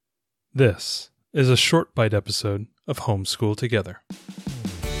This is a short bite episode of Homeschool Together.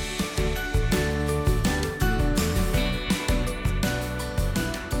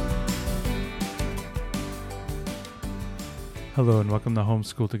 Hello and welcome to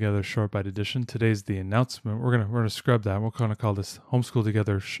Homeschool Together Short Bite Edition. Today's the announcement. We're gonna scrub that. We're gonna call this Homeschool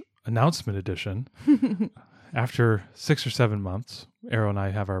Together Announcement Edition. After 6 or 7 months, Arrow and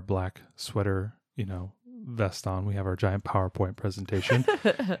I have our black sweater, vest on. We have our giant PowerPoint presentation.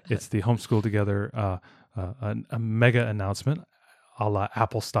 It's the Homeschool Together a mega announcement, a la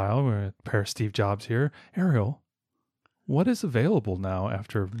Apple style. We're a pair of Steve Jobs here. Ariel, what is available now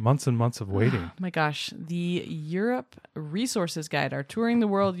after months and months of waiting? Oh my gosh, the Europe Resources Guide, our Touring the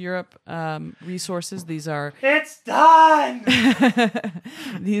World Europe resources. These are... It's done!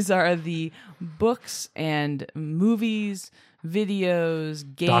 These are the books and movies, videos,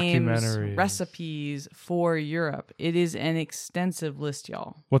 games, recipes for Europe. It is an extensive list,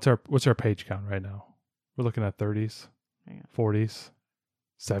 y'all. What's our page count right now? We're looking at 30s, 40s,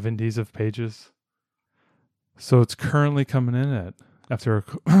 70s of pages. So it's currently coming in at, after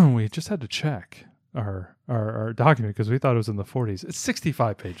we just had to check our document because we thought it was in the 40s. It's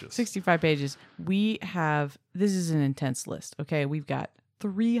 65 pages. 65 pages. This is an intense list, okay? We've got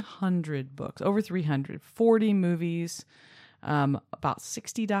 300 books, over 300, 40 movies, about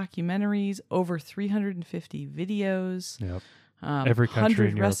 60 documentaries, over 350 videos. Yep. Every country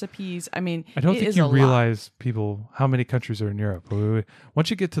 100 recipes. I mean, I don't think you realize how many countries are in Europe.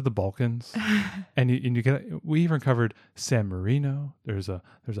 Once you get to the Balkans, and you get, we even covered San Marino. There's a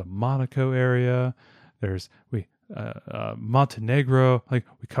Monaco area. There's Montenegro. Like,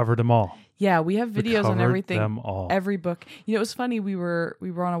 we covered them all. Yeah, we have videos on everything. Them all. Every book. It was funny. We were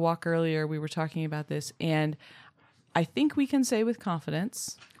on a walk earlier. We were talking about this, and I think we can say with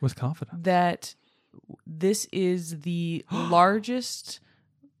confidence that this is the largest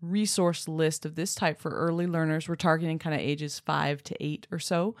resource list of this type for early learners. We're targeting kind of ages 5 to 8 or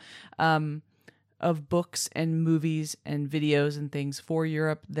so, of books and movies and videos and things for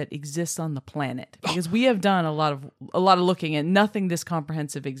Europe that exists on the planet. Because we have done a lot of looking, and nothing this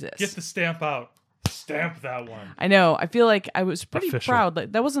comprehensive exists. Get the stamp out. Stamp that one. I know. I feel like I was pretty proud.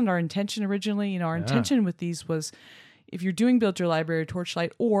 Like, that wasn't our intention originally. Our intention with these was, if you're doing Build Your Library or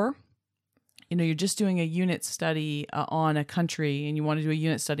Torchlight, or you're just doing a unit study on a country and you want to do a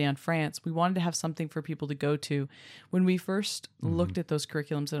unit study on France, we wanted to have something for people to go to. When we first looked at those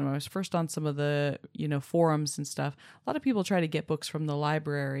curriculums, and I was first on some of the, forums and stuff, a lot of people try to get books from the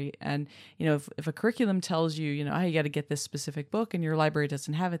library. And, if a curriculum tells you, you got to get this specific book and your library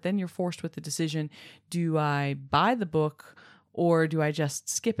doesn't have it, then you're forced with the decision, do I buy the book or do I just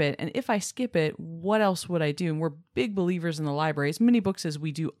skip it? And if I skip it, what else would I do? And we're big believers in the library. As many books as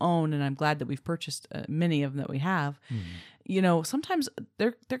we do own, and I'm glad that we've purchased many of them that we have. Sometimes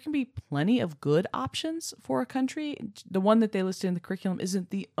there can be plenty of good options for a country. The one that they listed in the curriculum isn't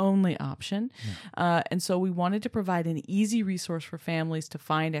the only option. And so we wanted to provide an easy resource for families to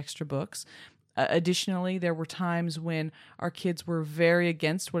find extra books. Additionally, there were times when our kids were very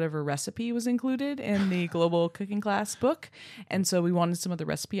against whatever recipe was included in the Global Cooking Class book, and so we wanted some of the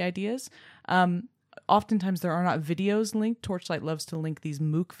recipe ideas. Oftentimes there are not videos linked. Torchlight loves to link these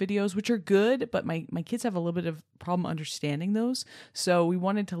MOOC videos, which are good, but my kids have a little bit of problem understanding those, so we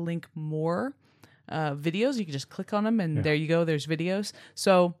wanted to link more videos. You can just click on them, and there you go, there's videos.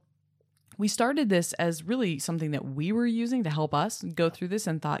 So we started this as really something that we were using to help us go through this,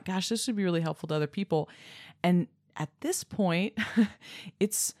 and thought, gosh, this would be really helpful to other people. And at this point,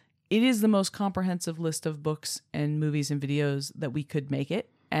 it is the most comprehensive list of books and movies and videos that we could make it.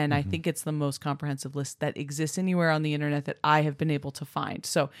 And I think it's the most comprehensive list that exists anywhere on the internet that I have been able to find.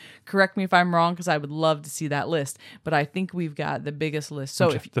 So correct me if I'm wrong, because I would love to see that list. But I think we've got the biggest list.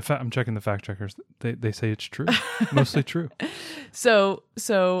 So I'm checking the fact checkers. They say it's true, mostly true. So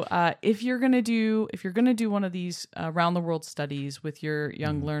if you're gonna do one of these around the world studies with your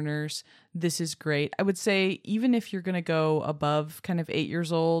young learners, this is great. I would say even if you're gonna go above kind of 8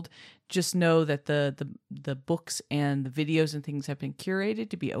 years old, just know that the books and the videos and things have been curated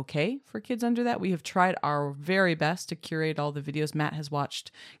to be okay for kids under that. We have tried our very best to curate all the videos. Matt has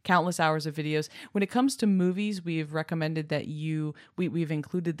watched countless hours of videos. When it comes to movies, we've recommended that we've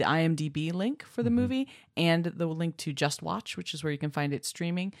included the IMDb link for the movie and the link to Just Watch, which is where you can find it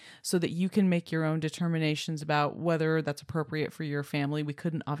streaming, so that you can make your own determinations about whether that's appropriate for your family. We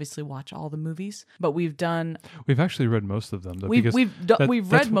couldn't obviously watch all the movies, but we've actually read most of them. Though,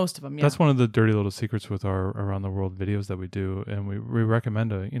 we've read most of them. Yeah. That's one of the dirty little secrets with our around the world videos that we do, and we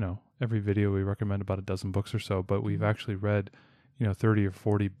recommend every video we recommend about a dozen books or so, but we've actually read 30 or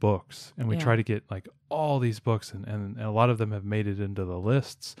 40 books, and we try to get like all these books, and a lot of them have made it into the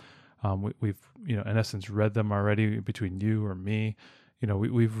lists. We've, in essence, read them already between you or me.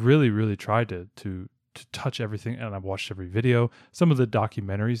 We've really, really tried to touch everything, and I've watched every video. Some of the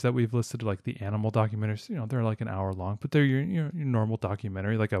documentaries that we've listed, like the animal documentaries, they're like an hour long, but they're your normal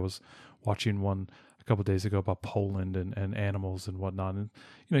documentary. Like I was watching one a couple of days ago about Poland and animals and whatnot. And,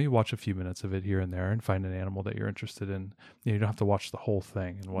 you watch a few minutes of it here and there and find an animal that you're interested in. You don't have to watch the whole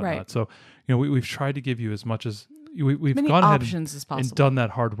thing and whatnot. Right. So, we've tried to give you as much as we've many gone ahead as possible. And done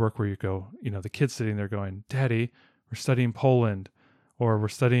that hard work where you go, the kid's sitting there going, Daddy, we're studying Poland, or we're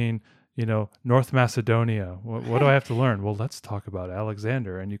studying, North Macedonia. What do I have to learn? Well, let's talk about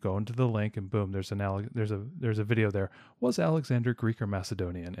Alexander. And you go into the link, and boom, there's a video there. Was Alexander Greek or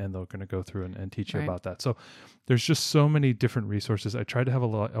Macedonian? And they're going to go through and teach you about that. So there's just so many different resources. I tried to have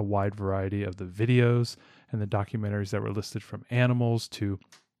a wide variety of the videos and the documentaries that were listed, from animals to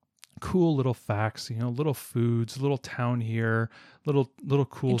cool little facts, little foods, little town here, little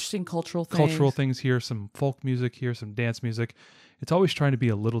cool interesting cultural things here, some folk music here, some dance music. It's always trying to be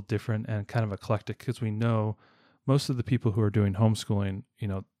a little different and kind of eclectic, because we know most of the people who are doing homeschooling,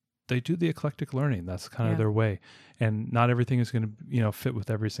 they do the eclectic learning. That's kind of their way, and not everything is going to fit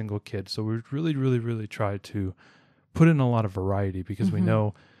with every single kid. So we really, really, really try to put in a lot of variety, because we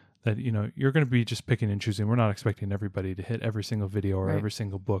know that, you're going to be just picking and choosing. We're not expecting everybody to hit every single video or every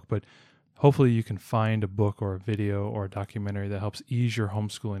single book, but hopefully you can find a book or a video or a documentary that helps ease your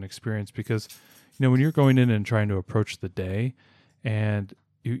homeschooling experience. Because, when you're going in and trying to approach the day and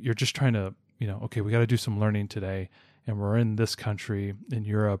you're just trying to, okay, we got to do some learning today, and we're in this country in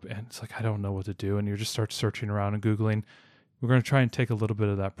Europe, and it's like, I don't know what to do. And you just start searching around and Googling. We're going to try and take a little bit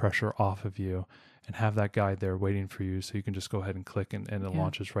of that pressure off of you and have that guide there waiting for you, so you can just go ahead and click and it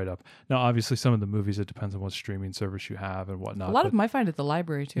launches right up. Now, obviously, some of the movies, it depends on what streaming service you have and whatnot. A lot of them I find at the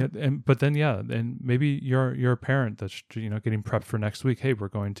library too. Yeah, and maybe you're a parent that's getting prepped for next week. Hey, we're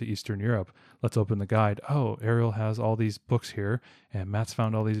going to Eastern Europe. Let's open the guide. Oh, Ariel has all these books here, and Matt's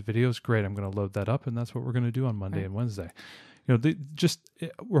found all these videos. Great, I'm going to load that up, and that's what we're going to do on Monday and Wednesday.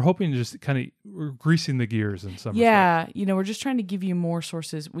 We're hoping to just we're greasing the gears in some respect. We're just trying to give you more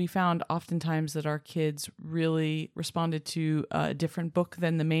sources. We found oftentimes that our kids really responded to a different book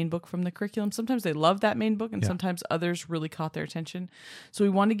than the main book from the curriculum. Sometimes they love that main book, and sometimes others really caught their attention. So we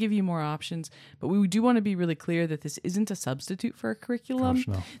want to give you more options, but we do want to be really clear that this isn't a substitute for a curriculum. Gosh,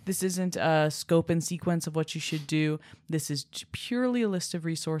 no. This isn't a scope and sequence of what you should do. This is purely a list of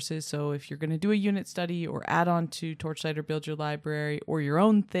resources. So if you're going to do a unit study or add on to Torchlight or Build Your Library, or your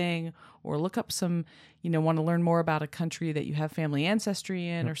own thing, or look up some, want to learn more about a country that you have family ancestry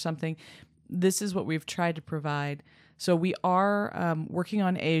in or something, this is what we've tried to provide. So we are working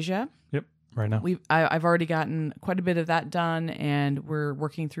on Asia. Yep, right now. I've already gotten quite a bit of that done, and we're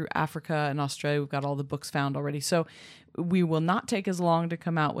working through Africa and Australia. We've got all the books found already. So we will not take as long to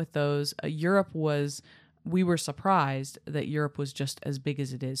come out with those. We were surprised that Europe was just as big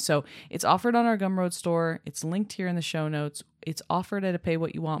as it is. So it's offered on our Gumroad store. It's linked here in the show notes. It's offered at a pay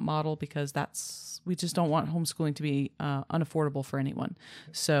what you want model, because we just don't want homeschooling to be unaffordable for anyone.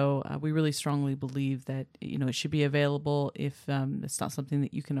 So we really strongly believe that it should be available if it's not something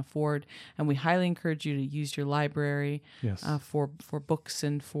that you can afford. And we highly encourage you to use your library for books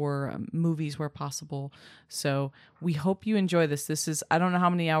and for movies where possible. So we hope you enjoy this. I don't know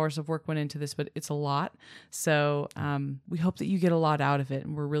how many hours of work went into this, but it's a lot. So we hope that you get a lot out of it,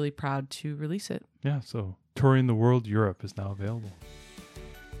 and we're really proud to release it. Yeah, so Touring the World Europe is now available.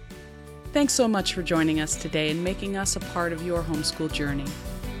 Thanks so much for joining us today and making us a part of your homeschool journey.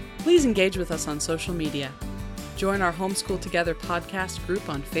 Please engage with us on social media. Join our Homeschool Together podcast group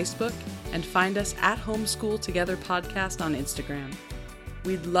on Facebook, and find us at Homeschool Together Podcast on Instagram.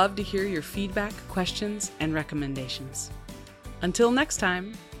 We'd love to hear your feedback, questions, and recommendations. Until next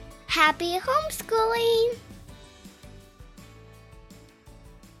time, happy homeschooling!